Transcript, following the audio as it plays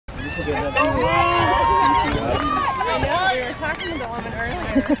were talking to the woman earlier.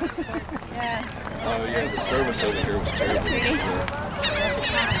 Yeah. Oh yeah, the service over here was terrible.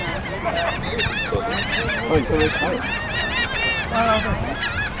 So it's nice.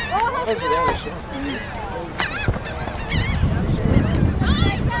 That's the other show.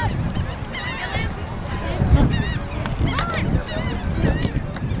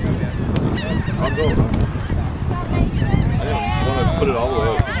 I'll go. I didn't want to put it all the way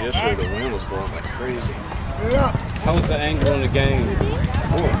up because yesterday the wind was blowing like crazy. How was the angle in the game?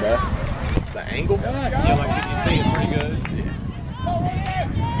 Oh, man. The angle? Yeah, like did you see it pretty good?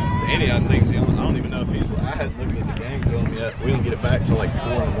 Yeah. Andy, I think, I don't even know if he's. I hadn't looked at the game film yet. We didn't get it back till like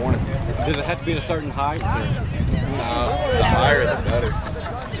 4 in the morning. Does it have to be at a certain height? The higher the better,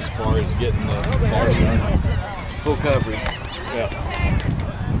 as far as getting the far side. Full coverage. Yeah.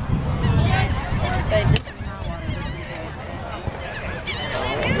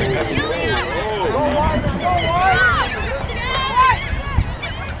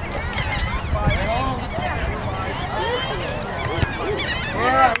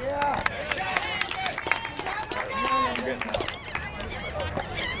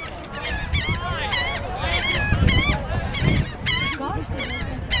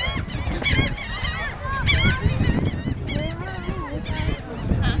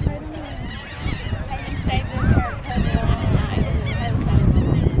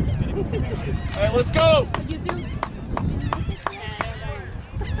 Alright, let's go!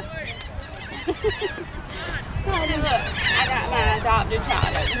 I got my adopted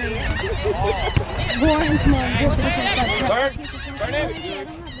child. Turn in. Go, come on,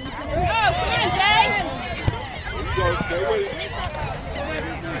 Jay. Go, stay with it.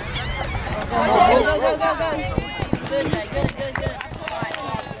 Go. Good, Jay.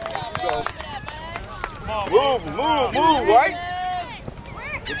 Good. Move, right?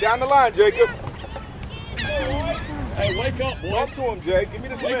 Get down the line, Jacob. Hey, wake up, boy. Talk to him, Jay. Give me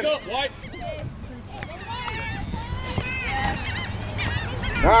this minute. Wake up, White.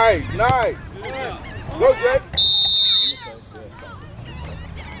 Nice. Yeah. Go, Jay.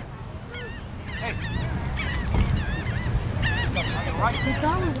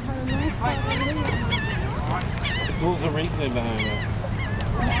 What's the reasoning behind that?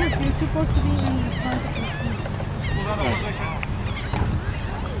 Because you're supposed to be in the front.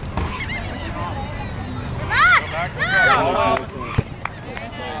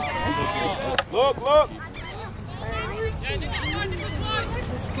 Look.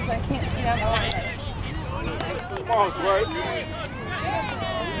 Just because I can't see that one. Come on, Sway.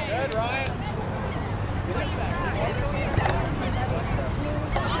 Good, Ryan.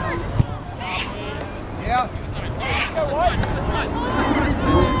 Yeah.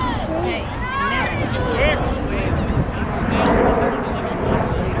 Hey,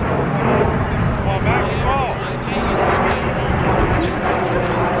 Come on, back to the ball. I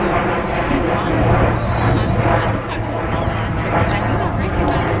just talked to his mom last year. Like, you don't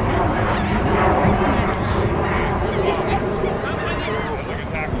recognize him.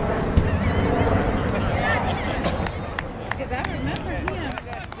 Because I remember him.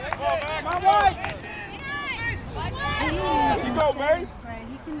 My wife. You go, man. Right,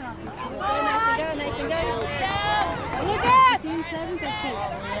 he cannot. Nathan, go. Look at! Team 7 or 6?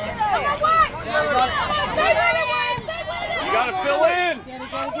 You gotta fill in.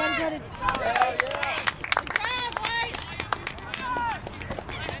 Get it.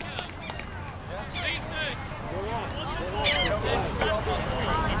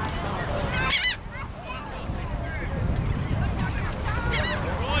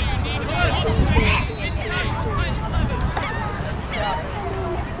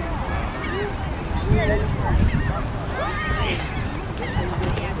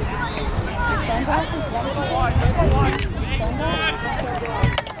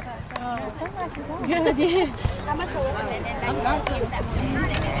 Good idea.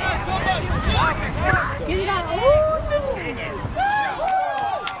 Get it out.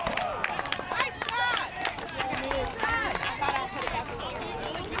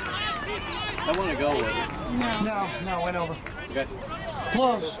 I want to go with it. No, went over. Okay.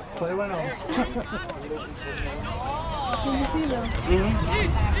 Close, but it went over. Can you see them?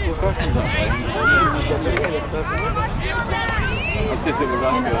 What questions are there? Let's just say the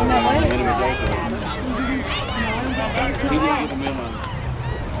rush go minimization. He didn't get the memo.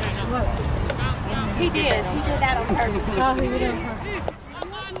 He did that on purpose. Oh, he did on purpose.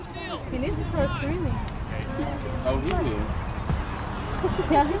 He needs to start screaming. Oh, he will.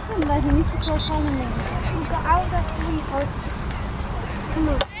 Tell him to let him. He needs to start calling me. So I was at 3 hearts. Come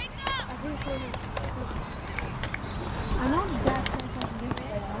on. I know the dad said something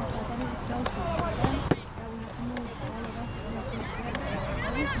different.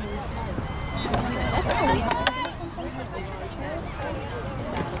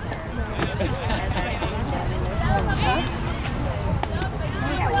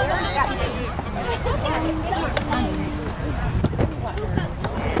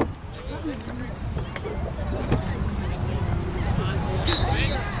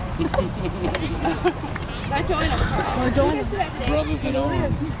 brothers in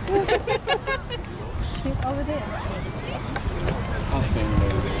arms. Sit over there. I'll stand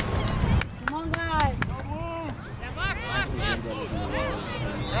over there. Come on, guys.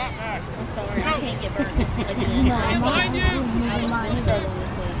 I'm sorry, I can't get burned this again. No, I'm behind you. I'm behind you.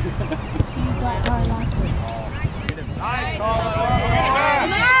 You got hard last week.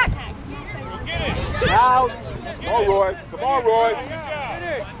 Out. Come on, Roy. Come on, Roy.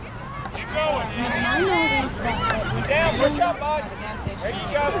 I know this guy. Down, push up, bud. There you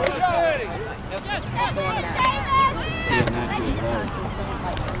go, push up. Yeah, naturally hard.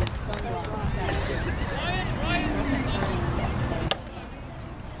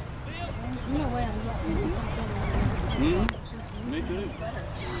 Me too.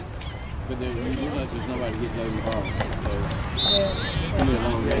 But you realize there's nobody getting over the ball. So, it's going to be a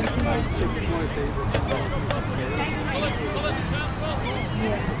long game.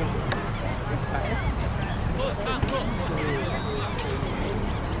 Yeah.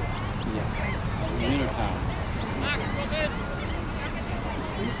 Winter time.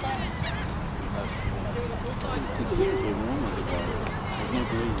 It's considerably warmer today. There's no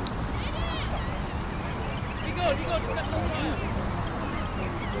breeze.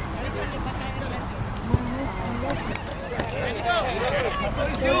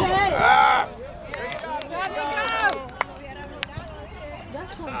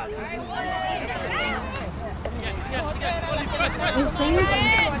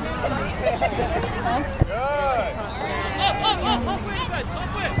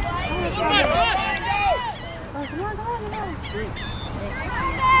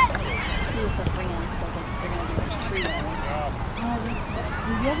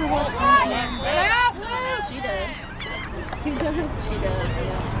 You ever watch She does. She does? She does,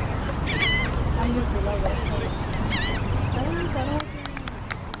 yeah. I used to love that stuff.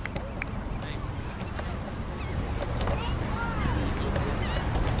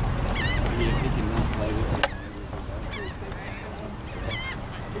 Yeah, he cannot play with it.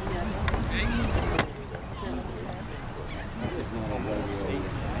 It's not a rodeo.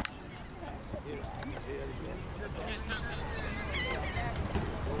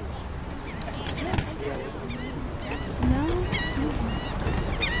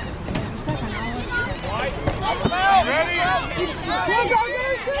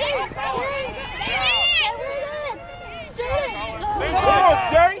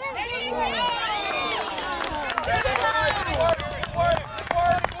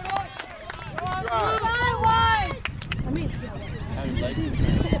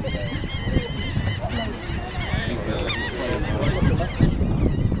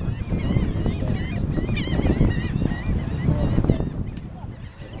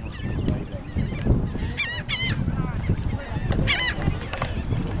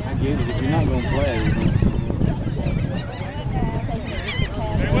 If you're not going to play, you're going to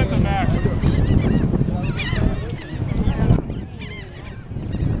stay with them back.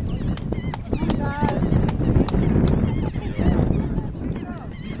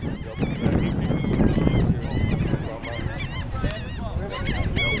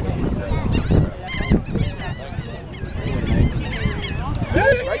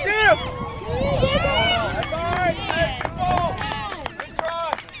 Right there.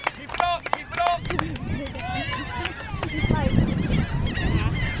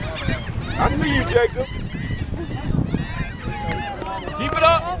 I see you, Jacob. Keep it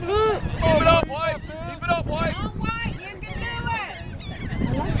up. Keep it up, White. Keep it up, White. All right, you can do it.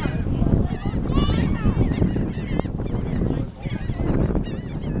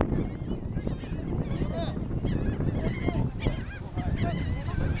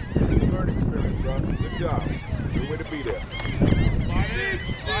 Learning experience, bro. Good job. Good way to be there.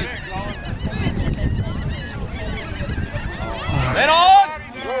 Men on!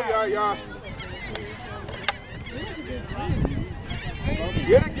 Go, y'all.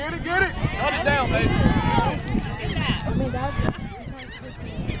 Get it, get it, get it. Shut it down, Mason.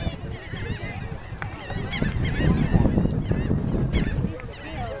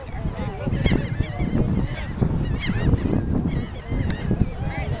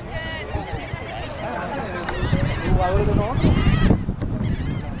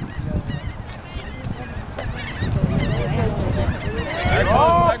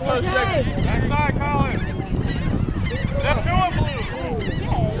 Next post, Jacob. Backside, Colin. Left doing blue.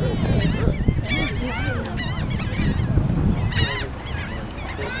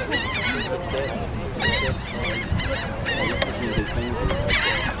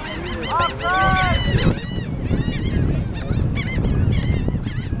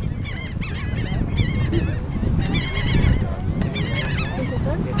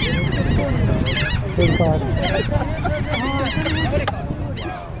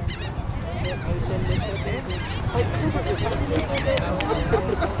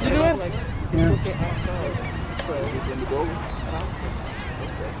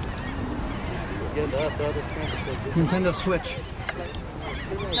 Nintendo Switch.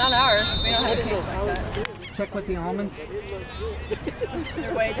 Not ours. We don't have a case like that. Check with the almonds.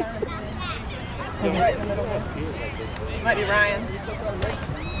 They're way down in the middle. Right in the middle one. Might be Ryan's.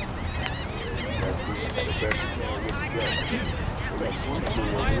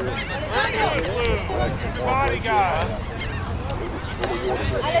 Body guy.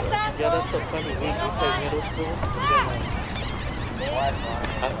 Yeah, that's so funny. We play middle school.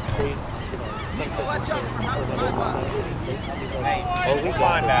 Hey, we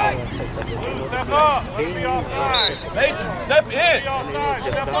find out. Step up. Let's be offside. Mason, step in. Be offside.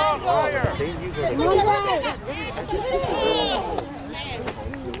 Step up higher.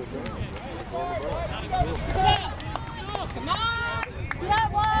 Come on! Get that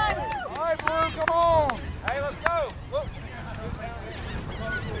one! All right, Blue, come on. Hey, let's go. Look.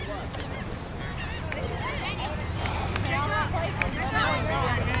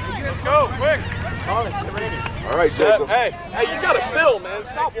 Let's go, quick. Colin, get ready. All right, Jacob. Hey, you gotta fill, man.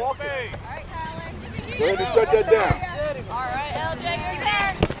 Stop walking. Go ahead and shut that down. All right, LJ, your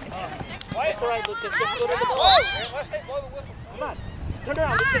turn. That's all right, Lucas. Let's go to the ball. Let's take blow the whistle. Come on. Turn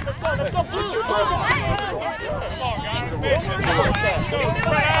around, Lucas. Let's go. Let's go. Blue. Come on, guys. Go.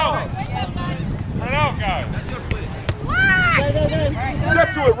 Spread out. Spread out, guys. Step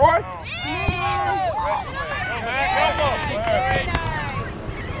to it, Roy. Go, man. Go.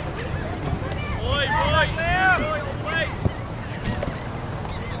 Boy.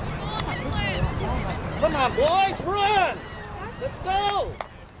 Come on, boys. Run. Let's go.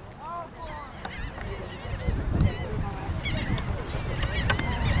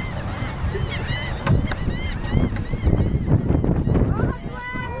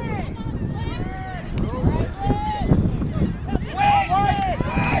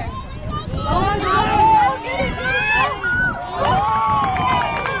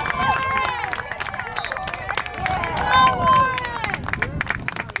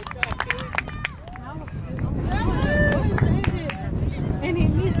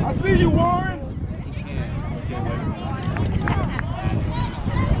 I see you, Warren.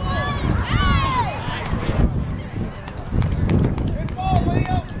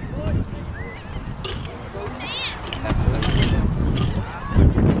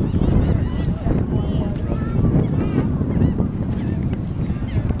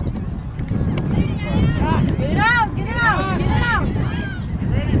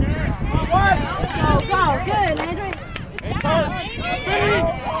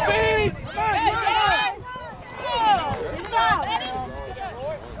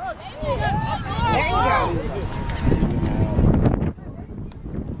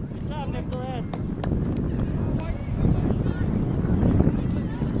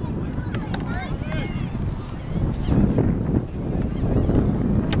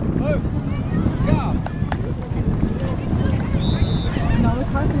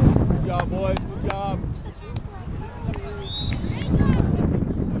 Good job, boys. Good job.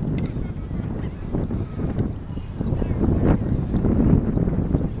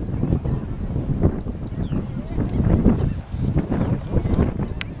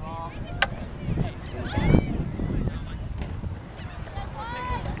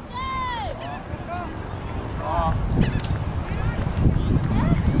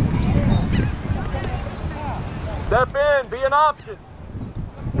 Step in, be an option.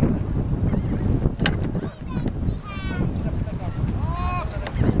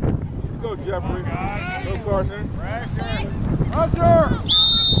 Go, Jeffrey. Go, Carson. Usher.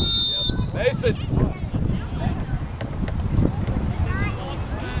 Mason.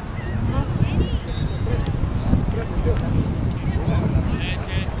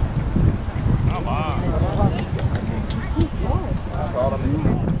 Come on.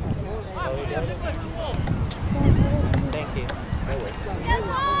 Thank you.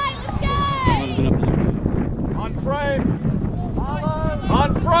 On frame.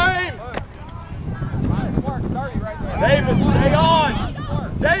 On frame. Davis, stay on.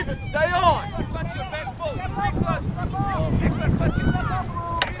 Davis, stay on.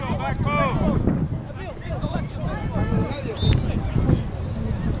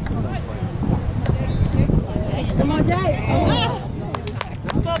 Come on, Jay.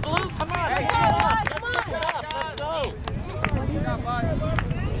 Come on, Blue. Come on. Let's go.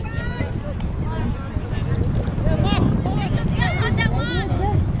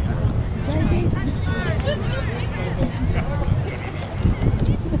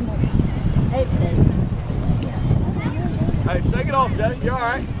 Hey, shake it off, Jay. You all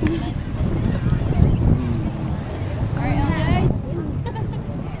right?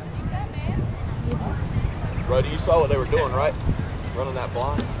 Brody, you saw what they were doing, right? Running that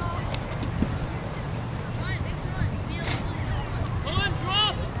blind.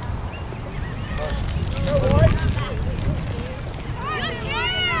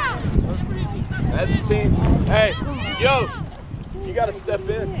 as a team. Hey, yo, you got to step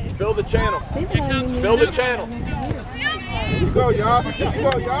in. Fill the channel. Fill the channel. Here you go, y'all. Here you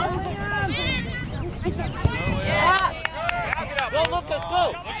go, y'all. Go, Lucas,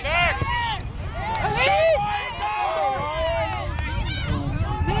 go.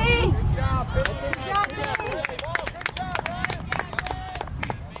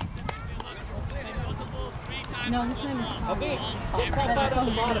 No, his name is Tom. Okay, get top side on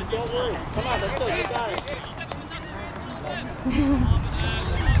the bottom. Don't worry. Come on, let's go. You got it.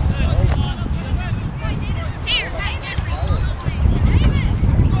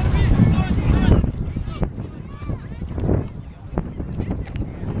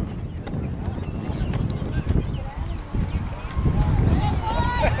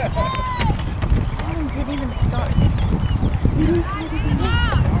 Didn't even start.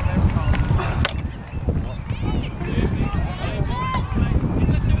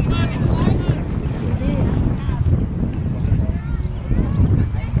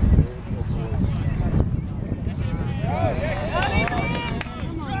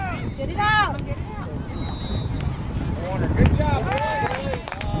 Get it out. Good job, man.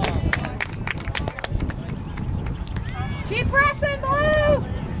 Keep pressing, Blue.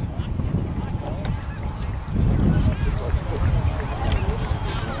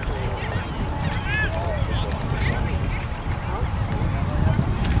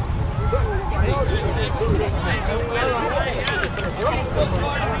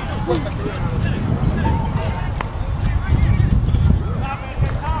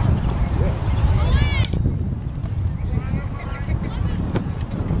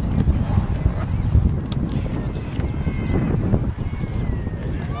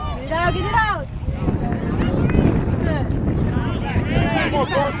 Get it out. Good. Come on,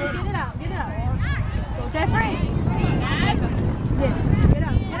 Carson. Get it out. Go, Jeffrey. Yes. Get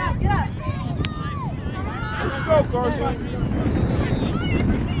up. Here you go, Carson.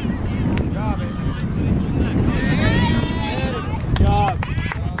 Good job.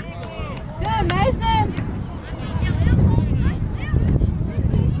 Good, Mason.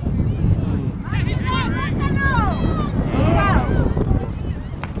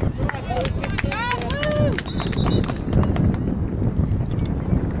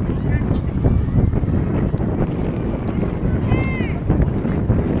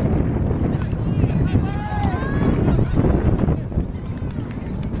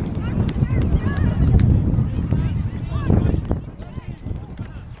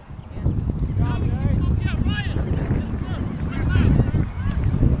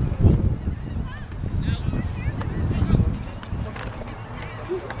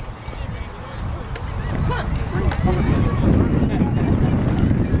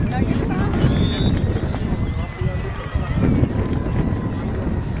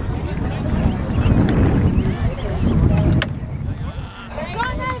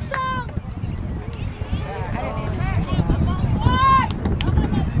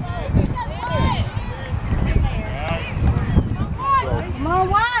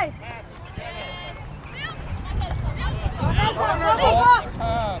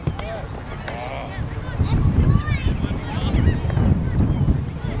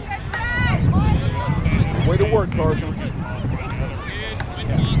 Way to work, Carson.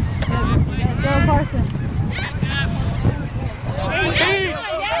 Go, Carson. Speed!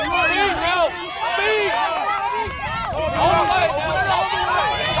 Speed, Ralph! Speed! All the way!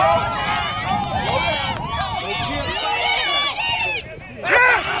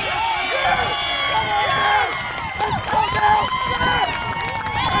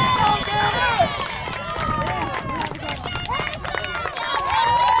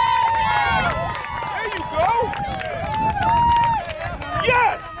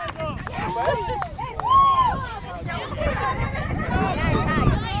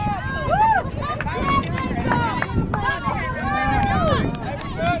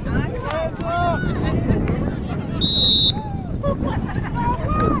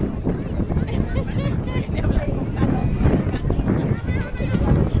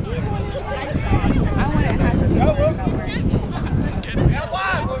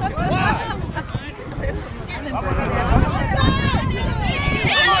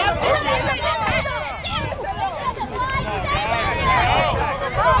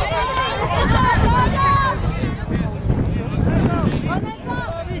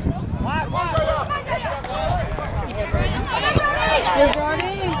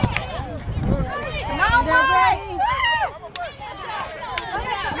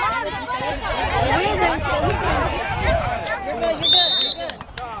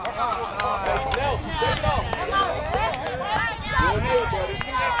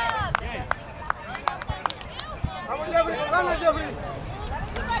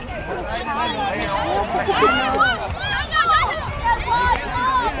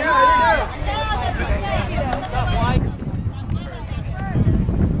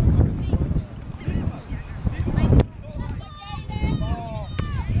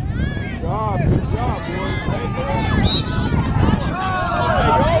 Good job, boys.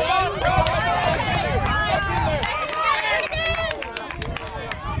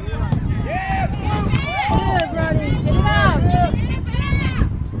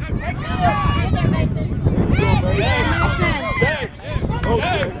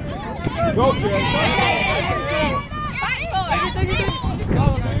 Go, Jay.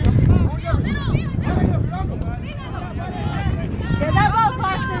 Get that ball,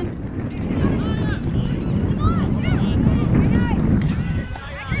 Carson.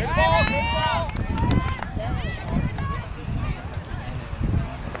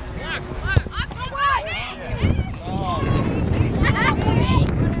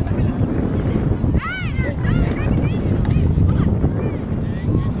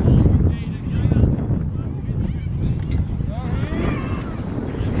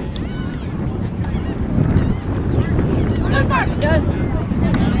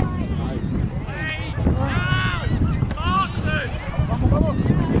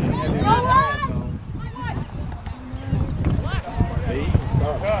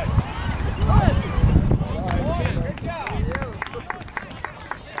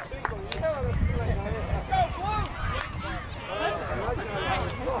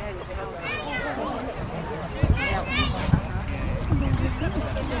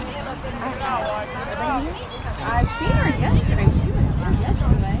 I've seen her yesterday. She was here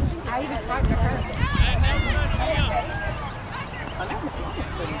yesterday. I even talked to her. I think Miss Mom was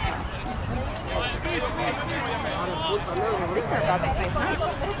pretty fun. I think they're about the same height.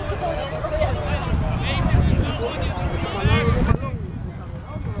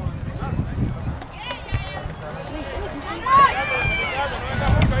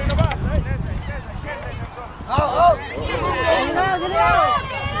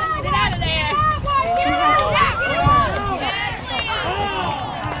 Get out of there!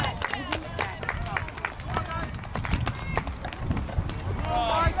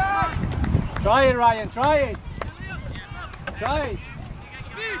 Try it, Ryan. Try it. Try it.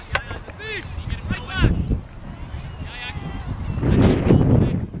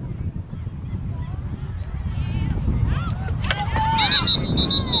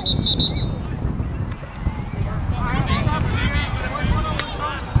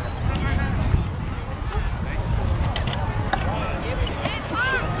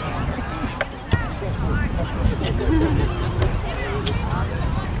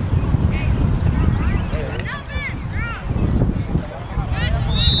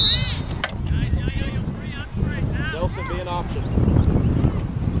 Nelson be an option.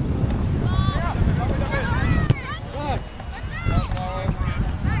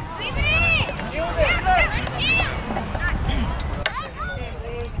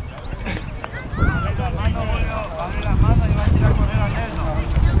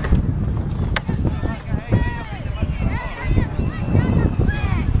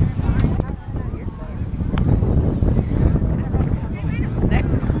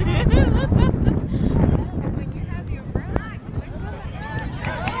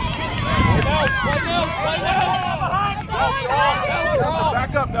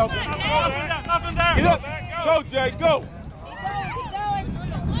 Back up, Nelson. Get up. Go, Jay. Go.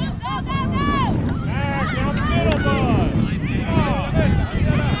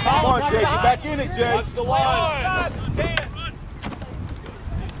 Come on, Jay. Get back in it, Jay. Watch the line.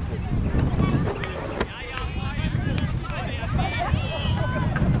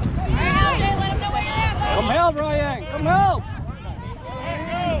 Come help, Ryan. Come help.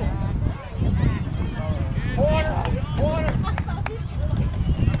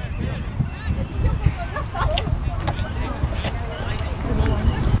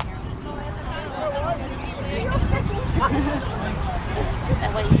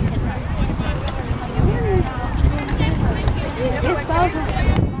 That way you can.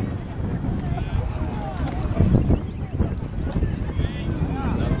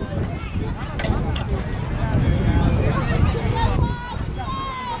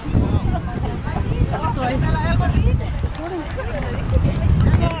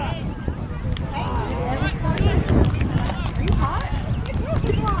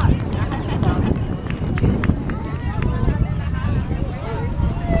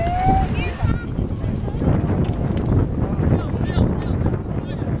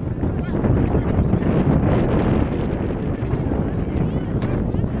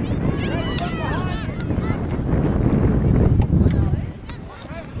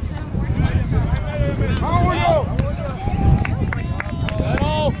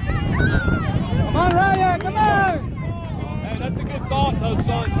 though,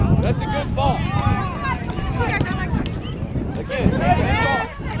 son. That's a good fall. Again, same ball.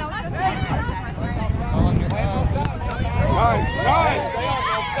 Nice, nice.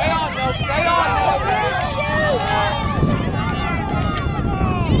 Stay on now, stay on now.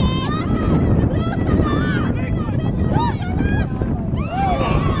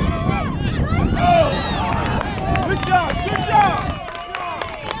 Good job, good job.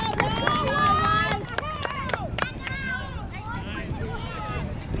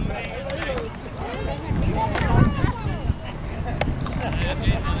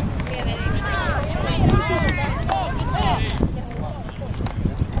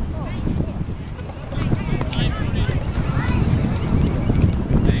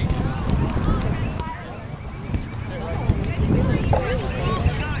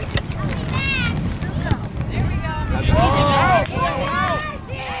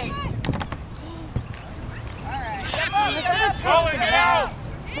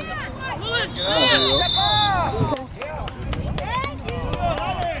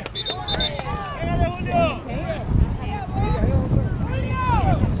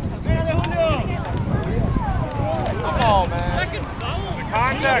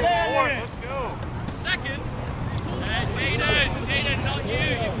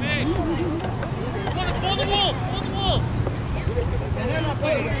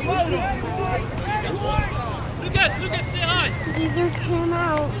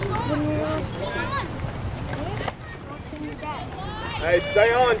 Hey, stay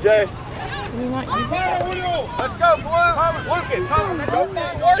on, Jay. Let's go, Blue. Lucas,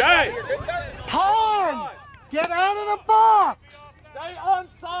 Jay! Tom! Get out of the box! Stay on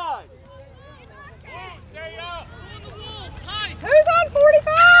side. Stay up. Who's on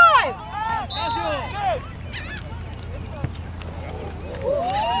 45? That's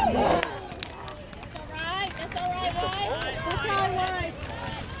all right, that's all right, right? That's all right.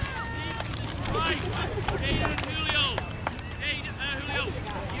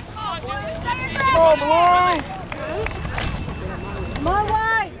 Come on, Malone. My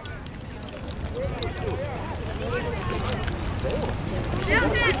way!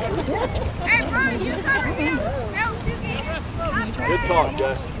 Hey, Ronnie, you cover him. Good talk,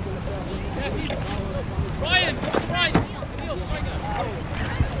 Jay. Ryan, right.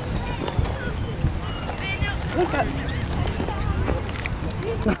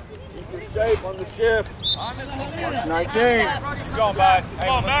 Keep your shape on the shift. 19. Let's go, bud. Come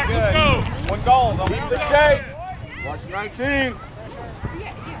on, Mac, let's go. One goal, though. Keep the shape. Watch 19.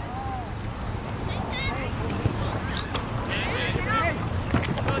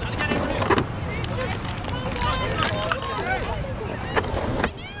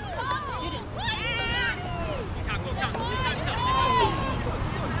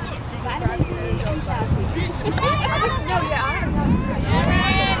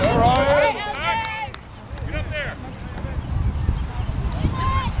 All right. Get up there.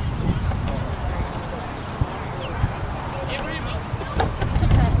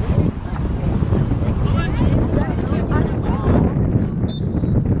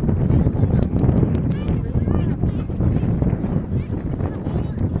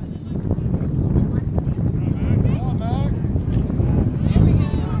 Come on, Mac.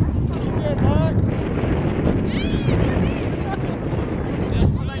 Good, Mac.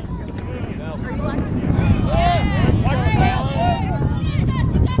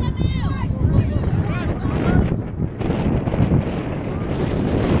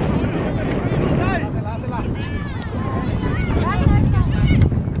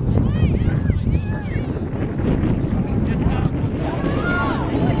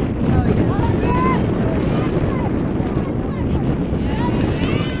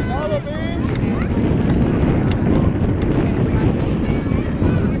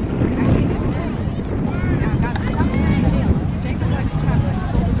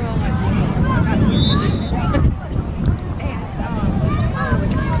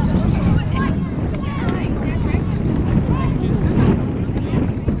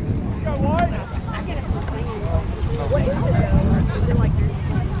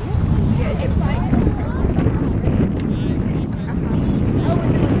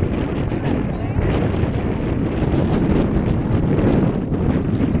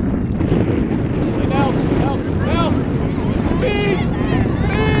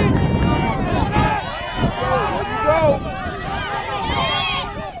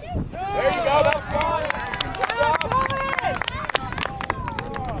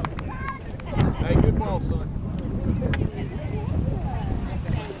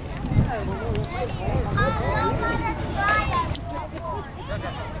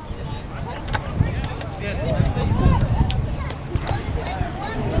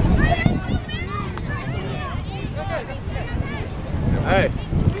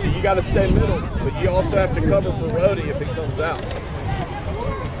 got to stay middle, but you also have to cover for Rhodey if it comes out.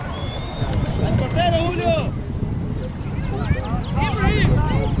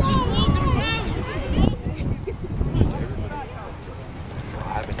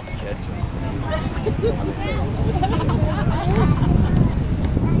 Driving and catching.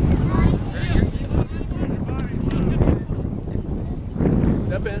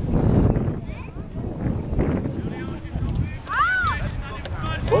 Step in.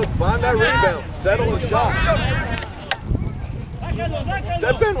 Look, find that rebound. Settle and shot.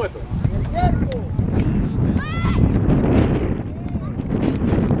 Step in with him.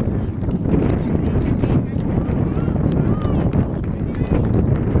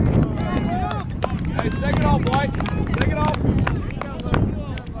 Hey, shake it off, White. Shake it off.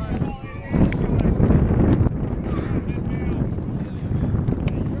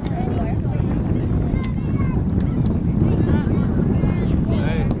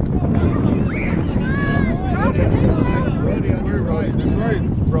 Brody on your right. That's right,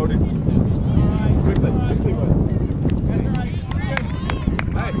 Brody. Quickly, quickly, White.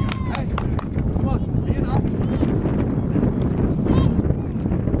 Hey, come on, be an option.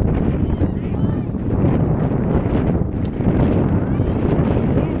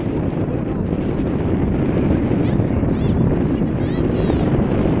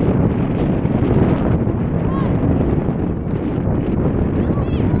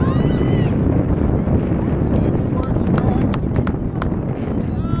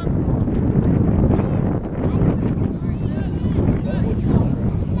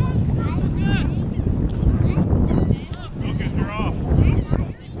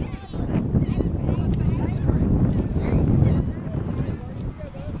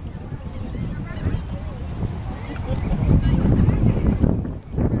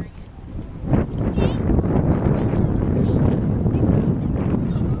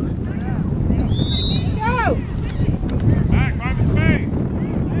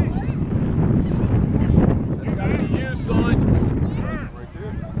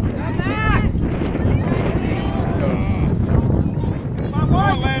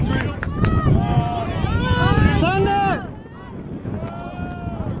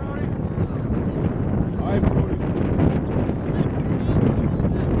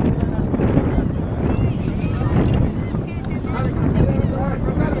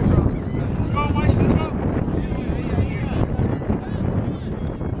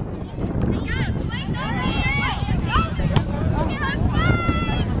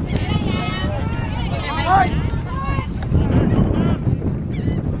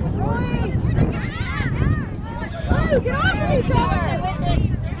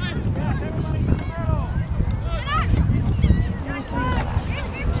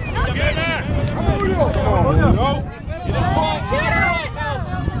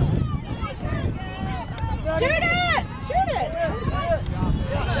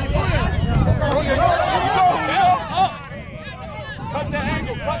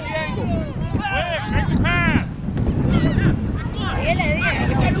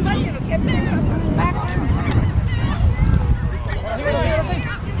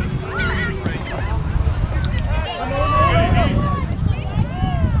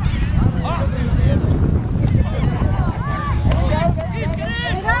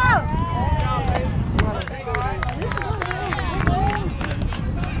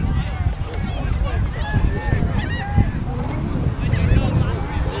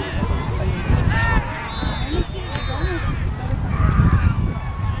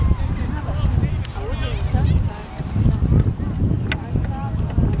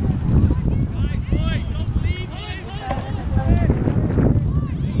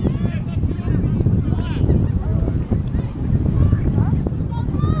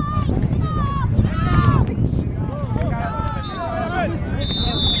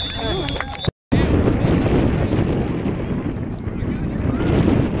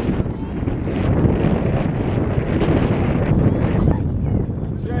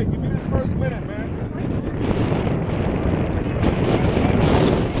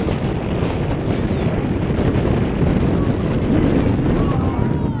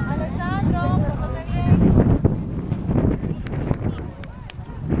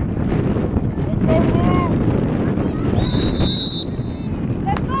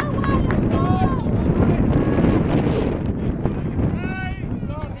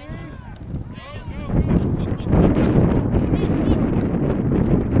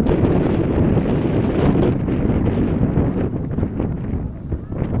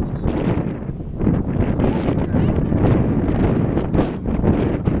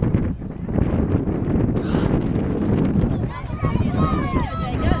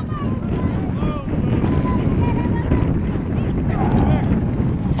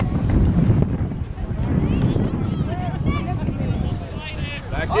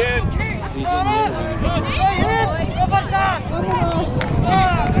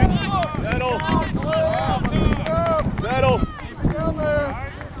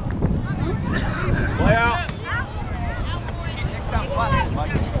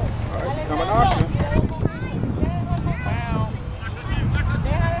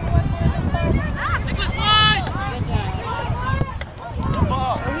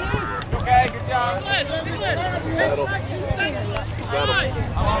 settle.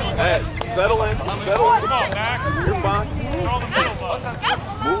 Hey, settle in. Settle in. Come on, Mac. You're fine. Throw the middle, bud.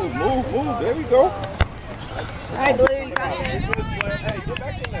 Move. There we go. All right, Blue, you got this. Hey, get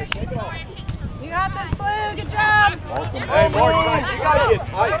back in there. Shake it off. You got this, Blue. Good job. Hey, Mark, tight. You gotta get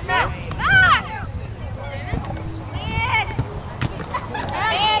tight, man.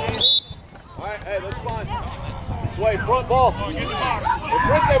 All right, hey, that's fine. Sway, front ball. Get the box.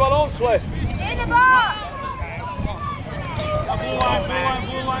 Frente balón, Sway. Blue line, blue line,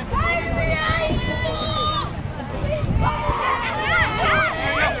 blue line.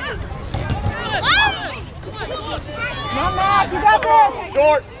 Come on, Mac. You got this.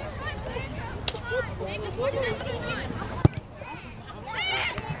 Short.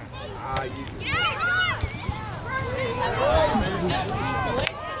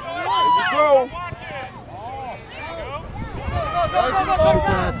 Go.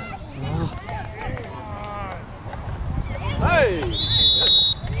 Hey.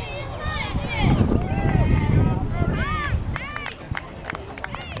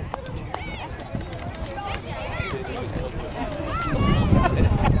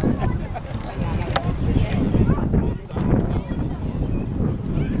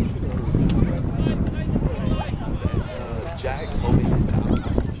 Jack told me that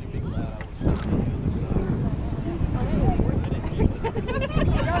I should be glad I was sitting on the other side.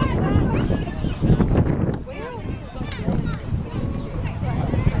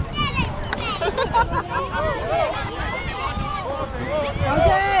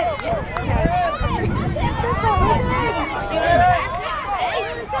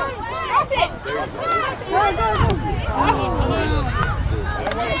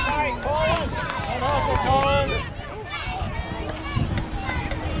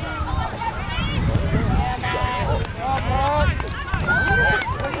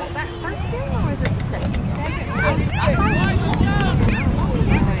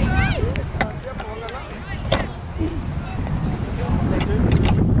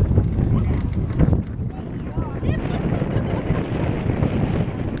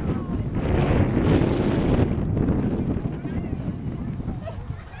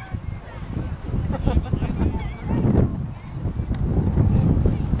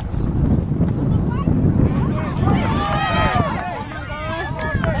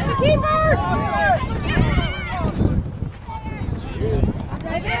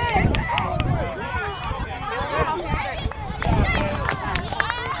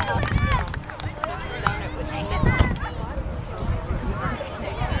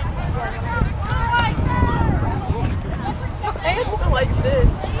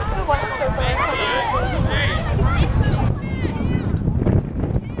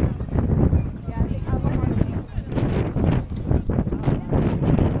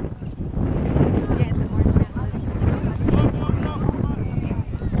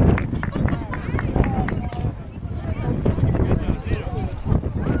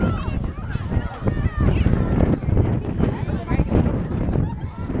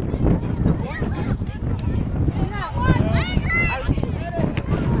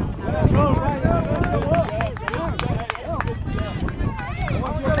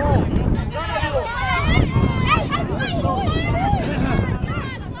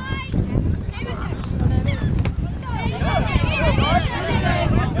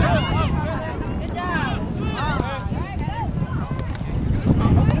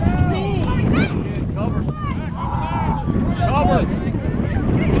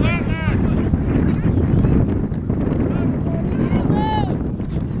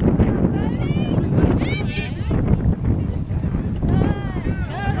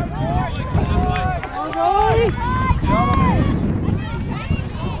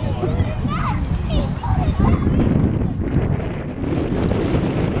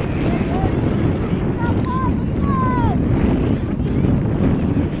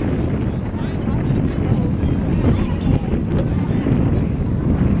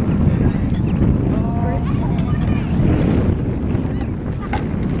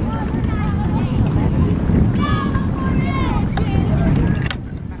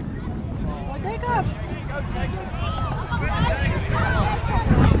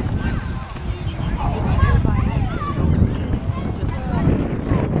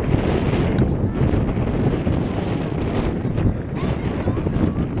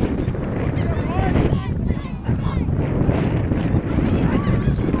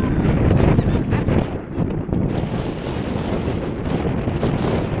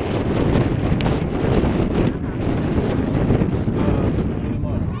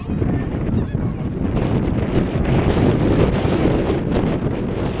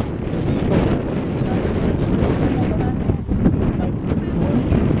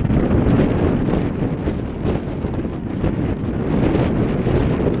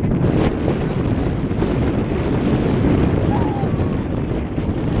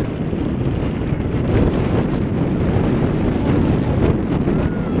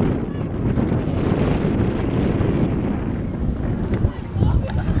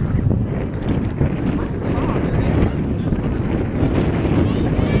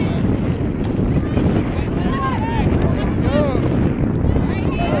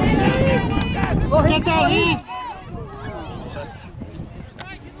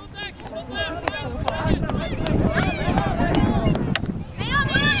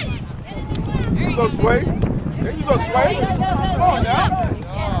 go, Sway. There you go, Sway. Come on now.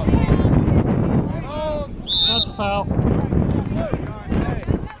 That's a foul.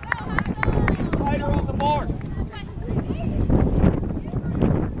 Spider on the mark.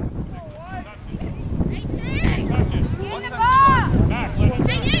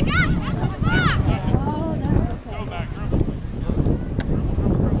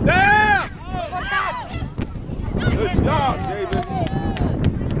 Good job, David.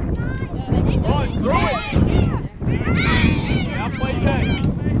 Run, through it. Now play check.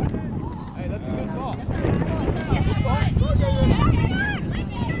 Hey, that's a good call.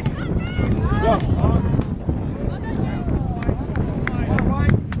 Go.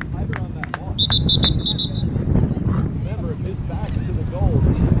 Remember, if his back's to the goal,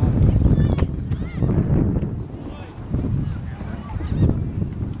 he's not.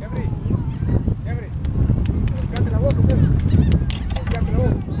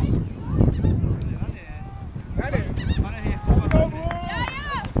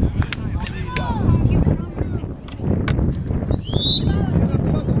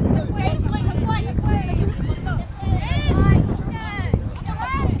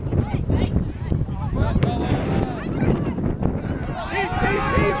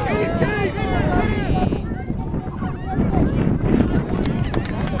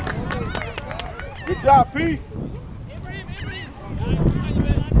 Good job, Pete.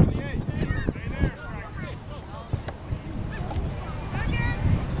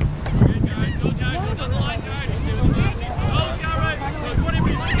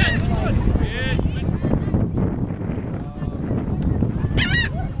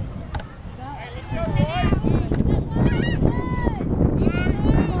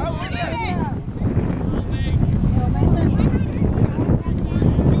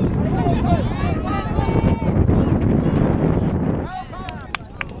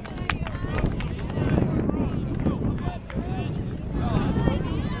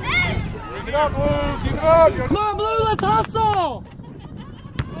 Come on, Blue, let's hustle!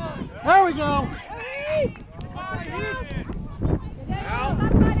 There we go.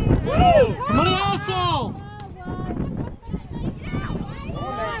 Somebody hustle!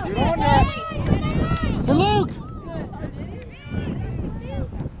 Get on that. Hey, Luke!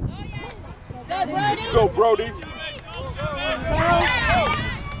 Go, Brody.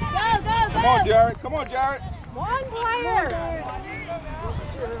 Come on, Jared. Come on, Jared. One player.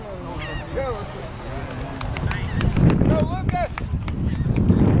 Go, Lucas.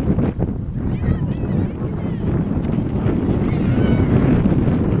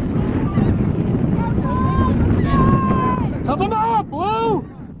 Help him out, Blue!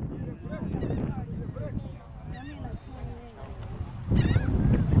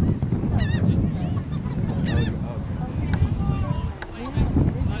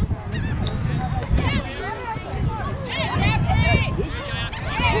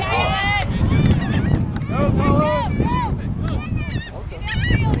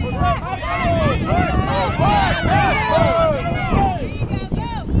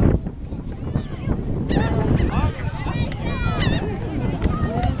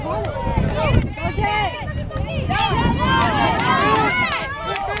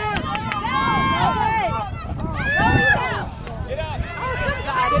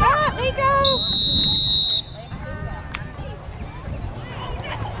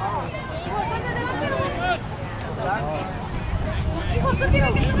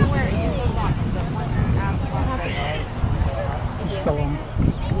 Still on.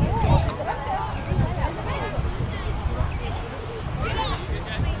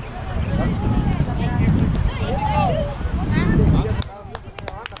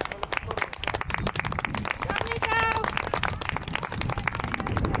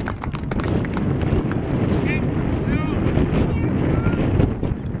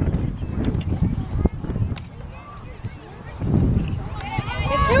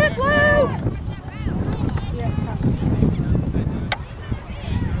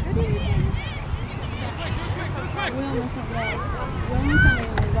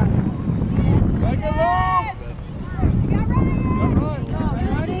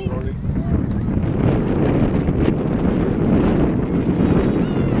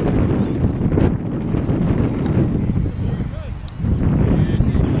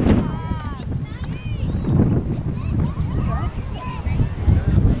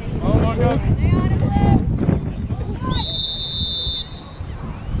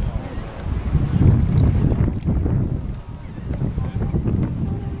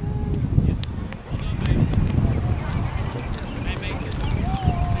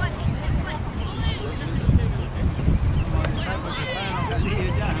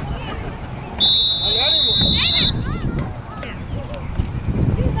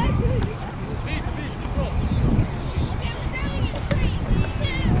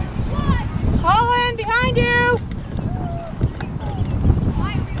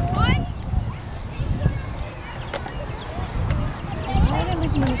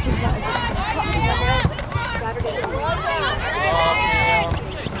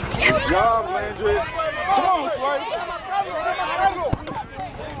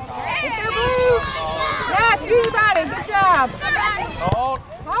 job.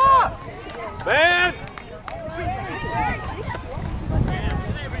 Man!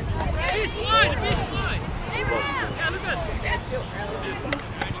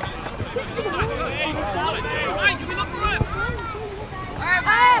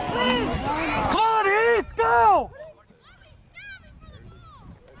 Come on, Heath, go!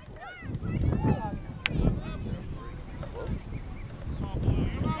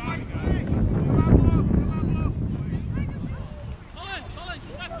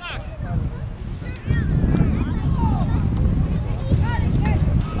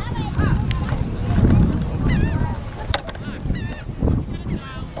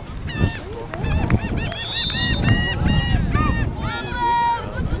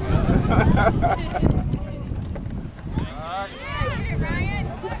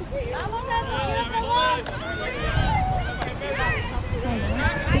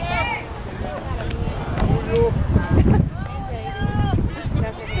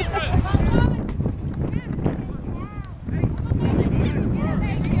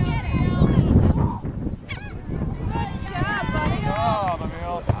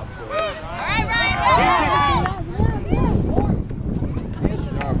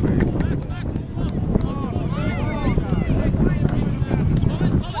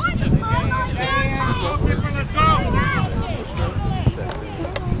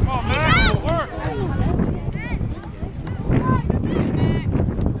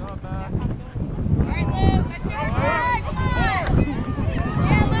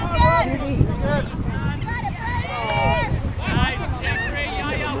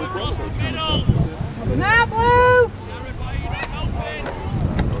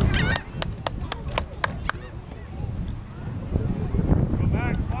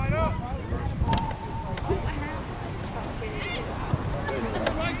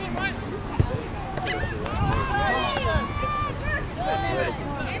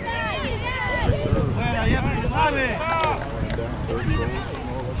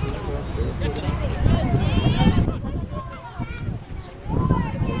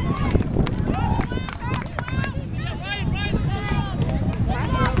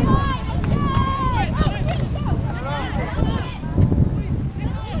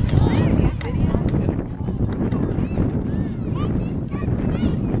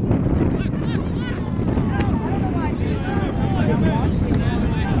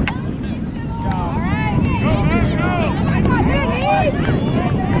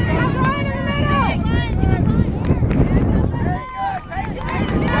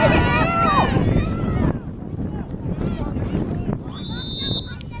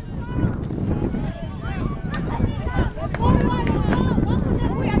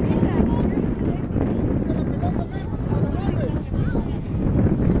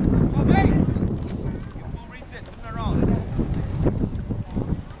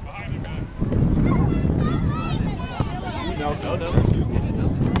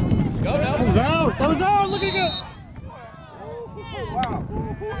 That was out. Look at it.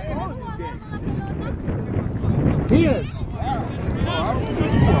 He is.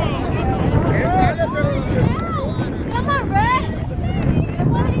 Come on, Red.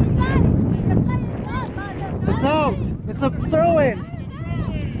 It's out. It's a throw-in.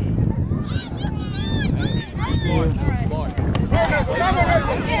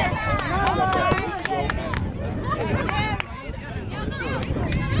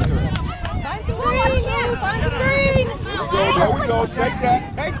 There we go. Take that.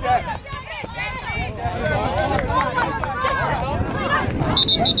 Take that.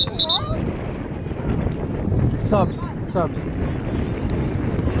 Subs.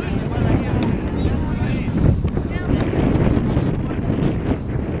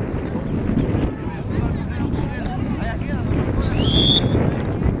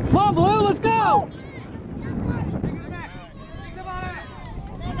 Come on, Blue, let's go!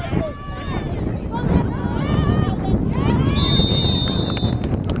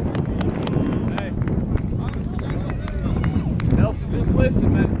 Nelson, just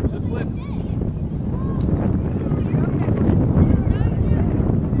listen, man. Just listen.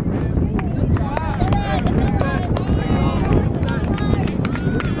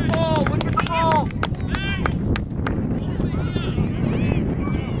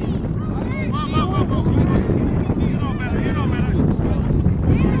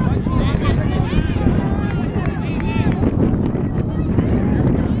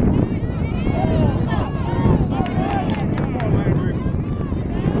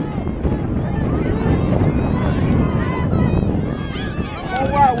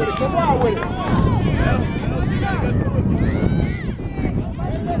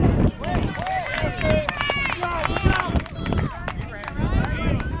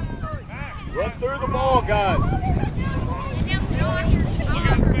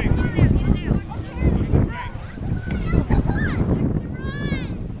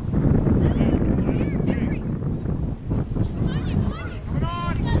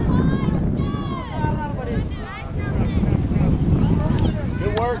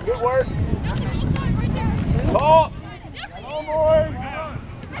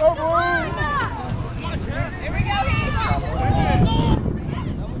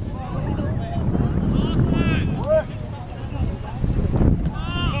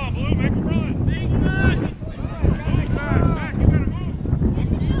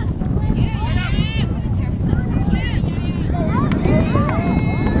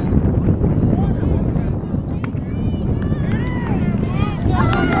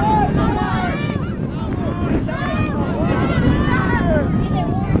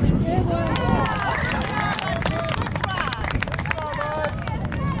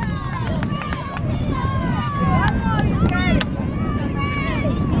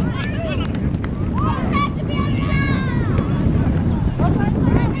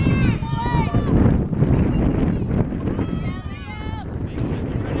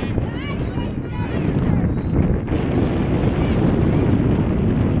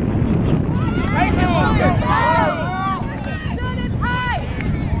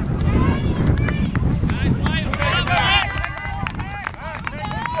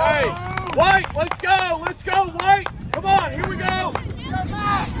 Let's go, White! Come on, here we go!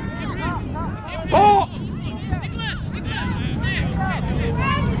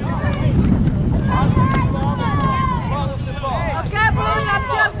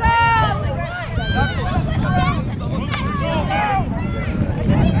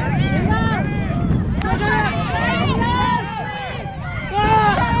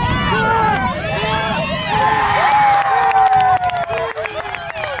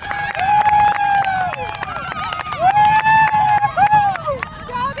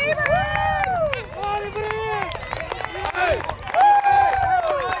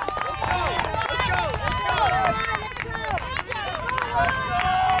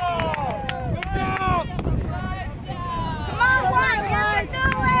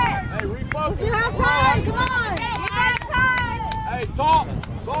 Talk!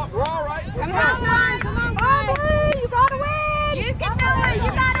 Talk, we're all right. Come on, Blue, you gotta win. You can do it. You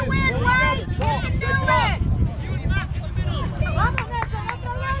gotta win, White. You can do it.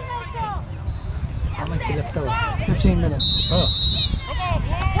 How much is left over? 15 minutes. Oh. Come on,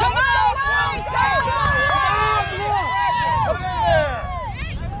 White.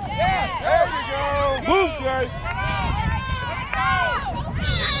 There you go. Move, Jay.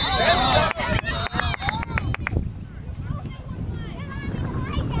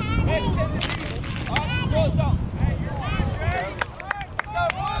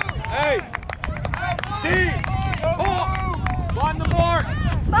 Hey, Steve, talk. Find the mark.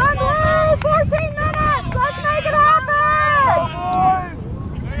 Come on, 14 minutes. Let's make it happen. Go, boys.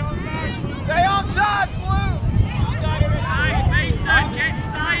 Stay on side, Blue. Get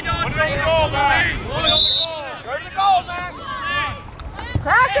side on. Go to the goal, man. Go to the goal, man.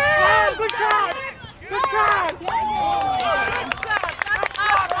 Crash it. Good shot. Good shot.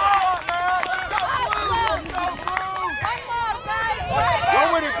 Go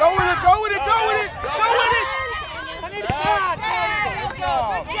with it, go with it, go with it, go with it, go with it! I need a shot.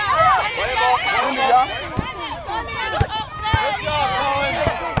 Good job, Colin.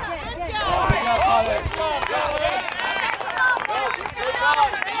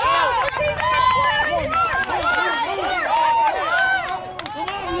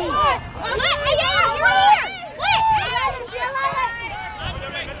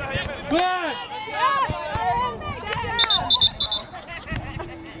 Good.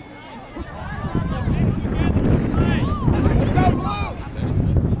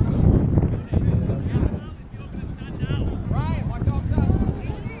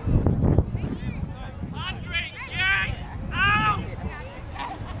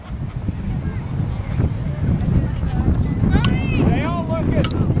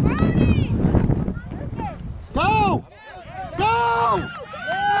 Go! Go!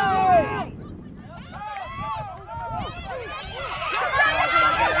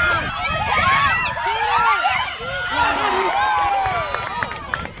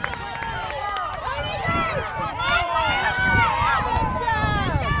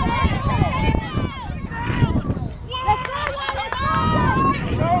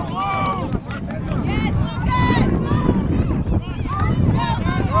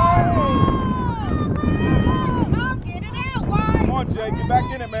 Come on, Jay, get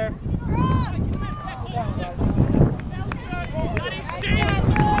back in it, man.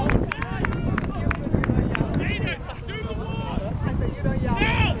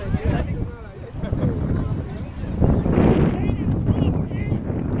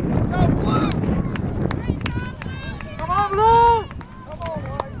 Come on, Blue!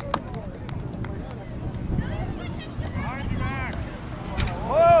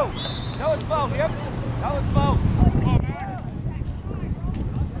 Whoa! That was foul, yep. That was foul.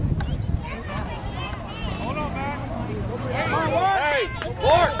 Hold on, man. Hey,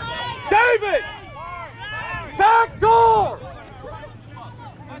 Mark! Davis! Back door!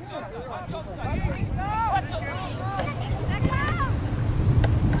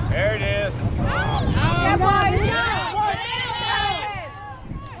 There it is. Yeah, boys.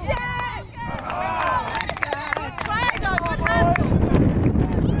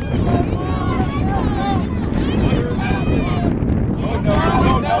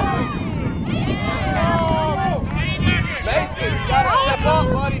 Mason, you gotta step up,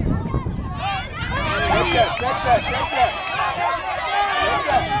 buddy. Check that, check that, check that. Check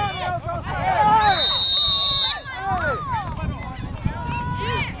that.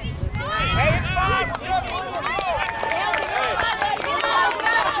 Hey, it's fine.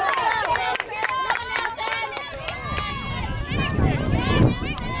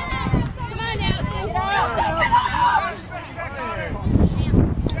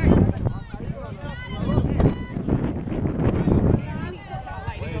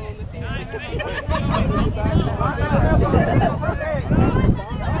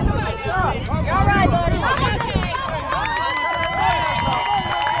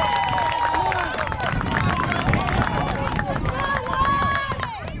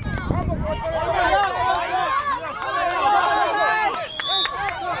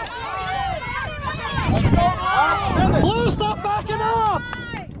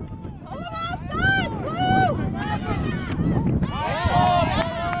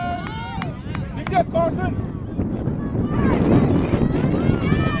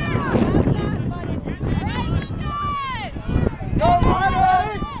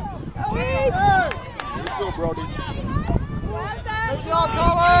 Brody. Good job,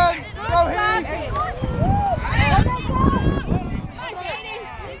 Colin! Go, Heath!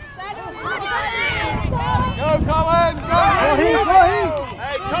 Go, Colin! Go, Heath! Go, Heath!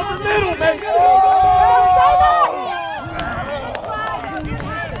 Hey, cover the middle, Mason!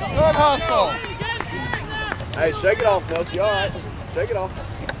 Good hustle! Hey, shake it off, Milk. You all right? Shake it off.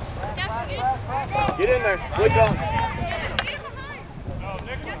 Get in there. Flick on.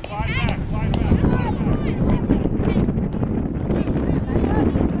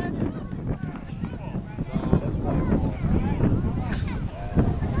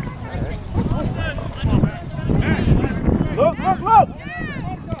 Look, look, look!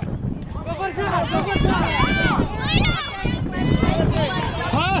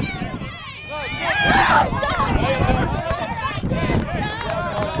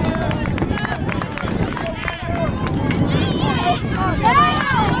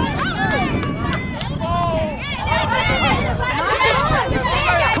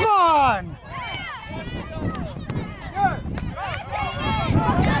 Come on!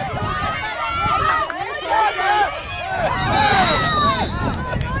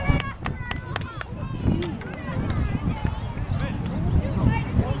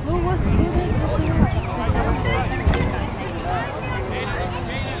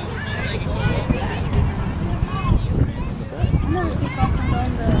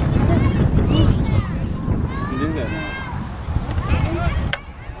 You do that now.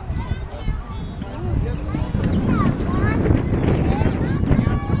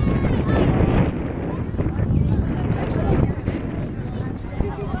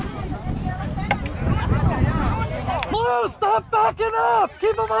 Blue, stop backing up!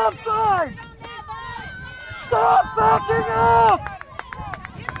 Keep them offsides! Stop backing up!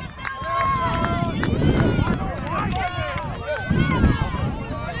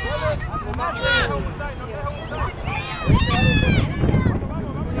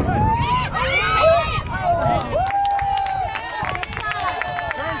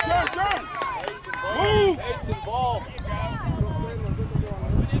 Move! Mason, ball.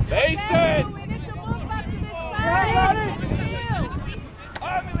 Mason!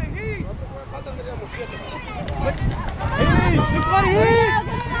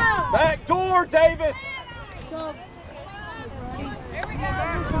 Back door, Davis! Good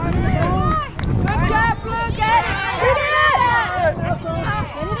job, Blue. Get it. Get it out.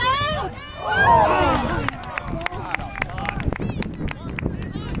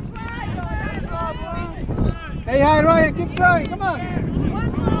 Hey, hi, Ryan, keep trying, come on!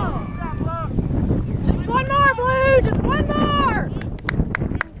 One more. Just one more, Blue. Just one more.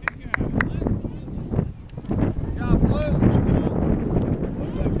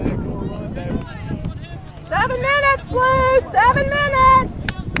 7 minutes, Blue. 7 minutes.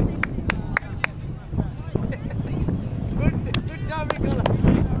 Good job, Nicola.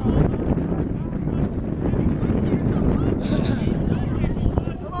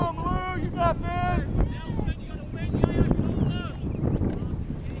 Come on, Blue, you got this!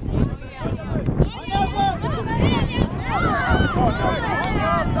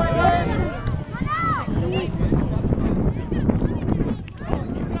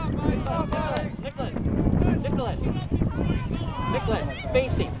 Nicholas,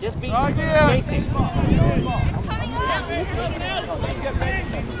 spacing, just be Again. spacing.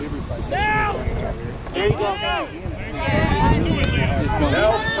 There you go.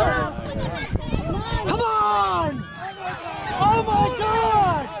 Come on! Oh my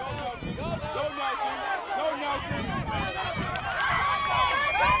God!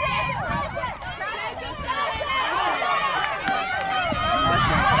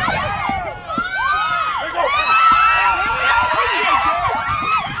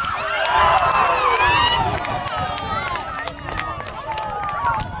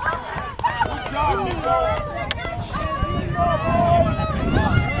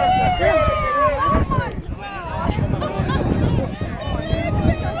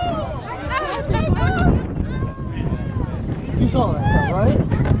 You saw that, right?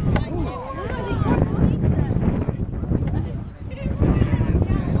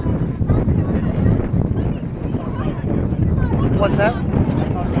 What's that?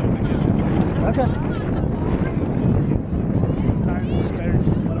 Okay. Sometimes it's better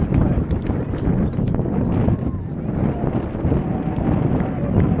just to let them play.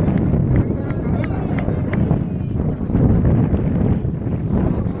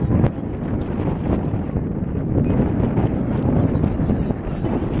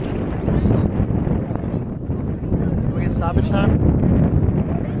 We get stoppage time?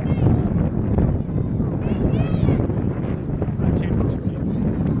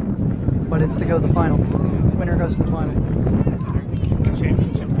 But it's to go to the finals. winner goes to the final.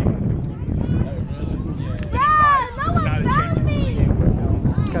 Championship game. It's not a championship game.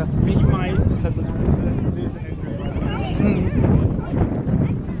 Okay. I mean, you might because of there's an injury.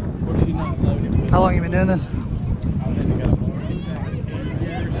 What's she not loaded with? How long have you been doing this?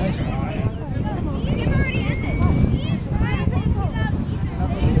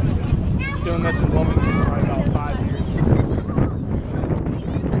 Doing this in Wilmington for about 5 years.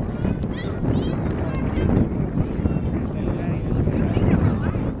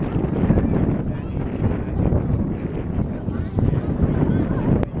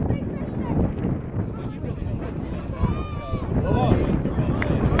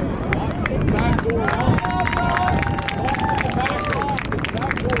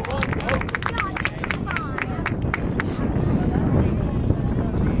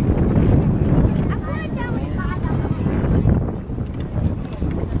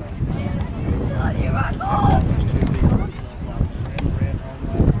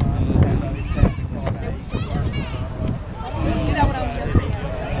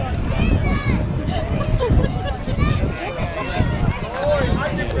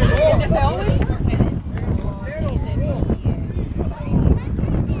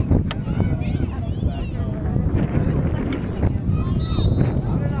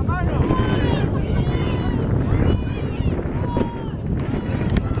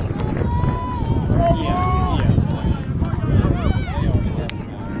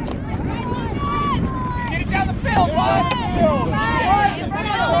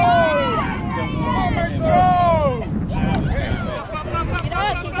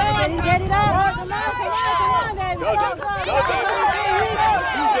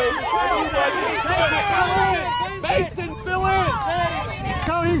 Mason, fill in!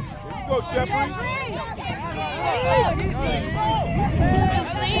 Go, Heath. Here you go, Jeffrey.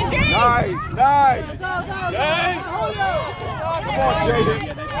 Nice, nice. Jay! Come on, Jaden.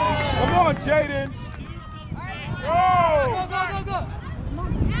 Come on, Jaden. Go! Go.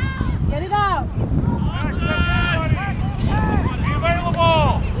 Get it out. Be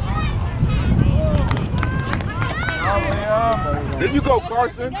available! There you go,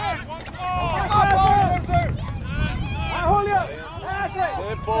 Carson. Go.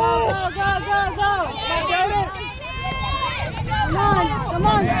 Come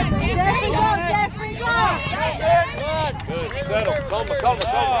on. Jeffrey, go. Good. Settle. Calm.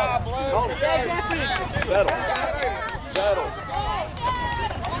 Settle.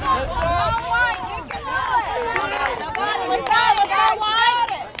 We got it, guys.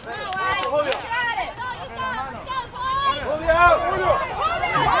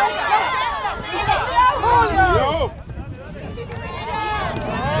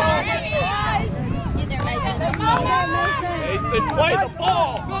 Mason, play the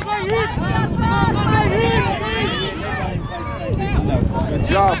ball! Good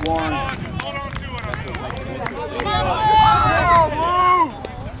job, Warren.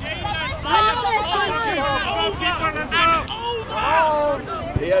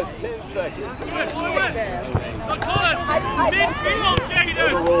 He has 10 seconds. Midfield,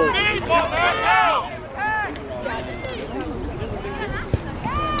 Jaden! Midfield!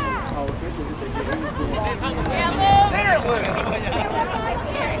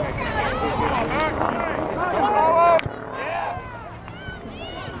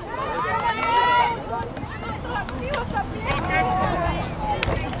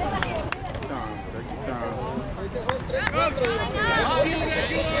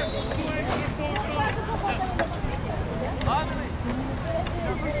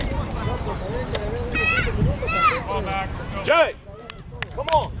 Jay, come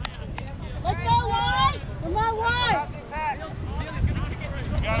on. Let's go, White. Come on, White.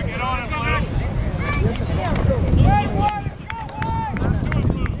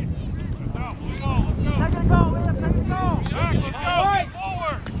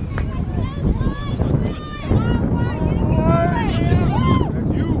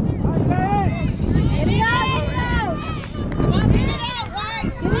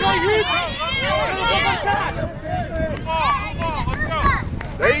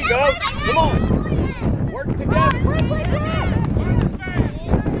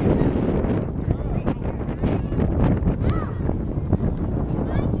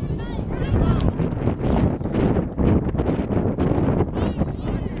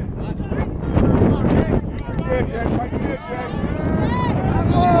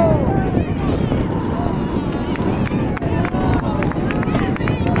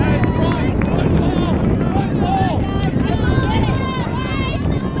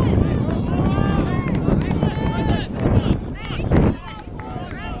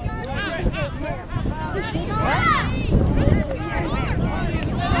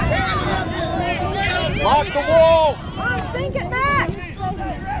 Lock the wall. Sink it back.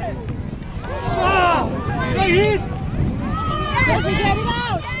 Stay in. Get it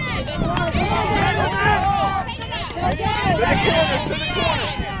out. To the corner.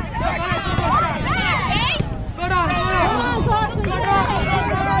 Go down. Come on, Carson. Get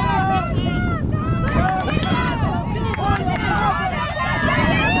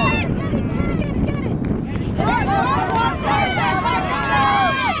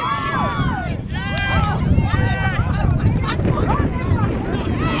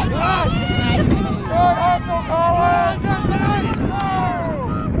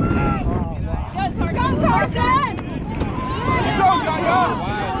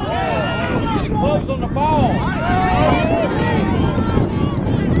Close on the ball.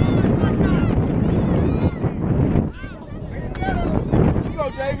 You go,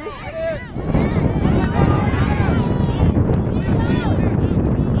 David.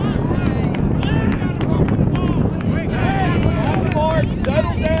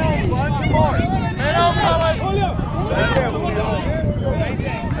 Settle down, bunch of marks. Man, I'm coming. Settle down.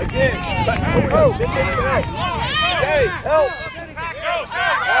 Again. Hey, help.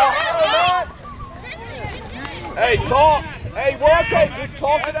 Hey, talk. Hey, we're okay. Just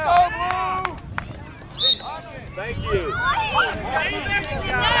talk it out. Thank you.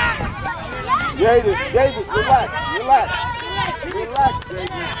 Jaden, relax. Relax,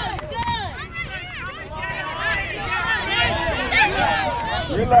 Jaden.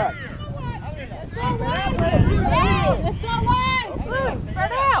 Relax. Let's go wide.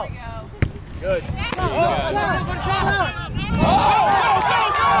 Spread out. Good. Go.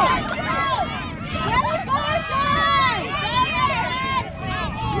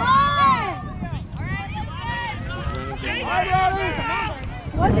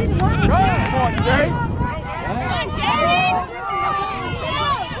 What did one? Come on, Jay.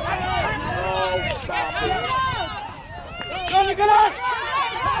 Go, Nicholas.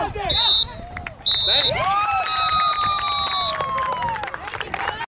 Thank you.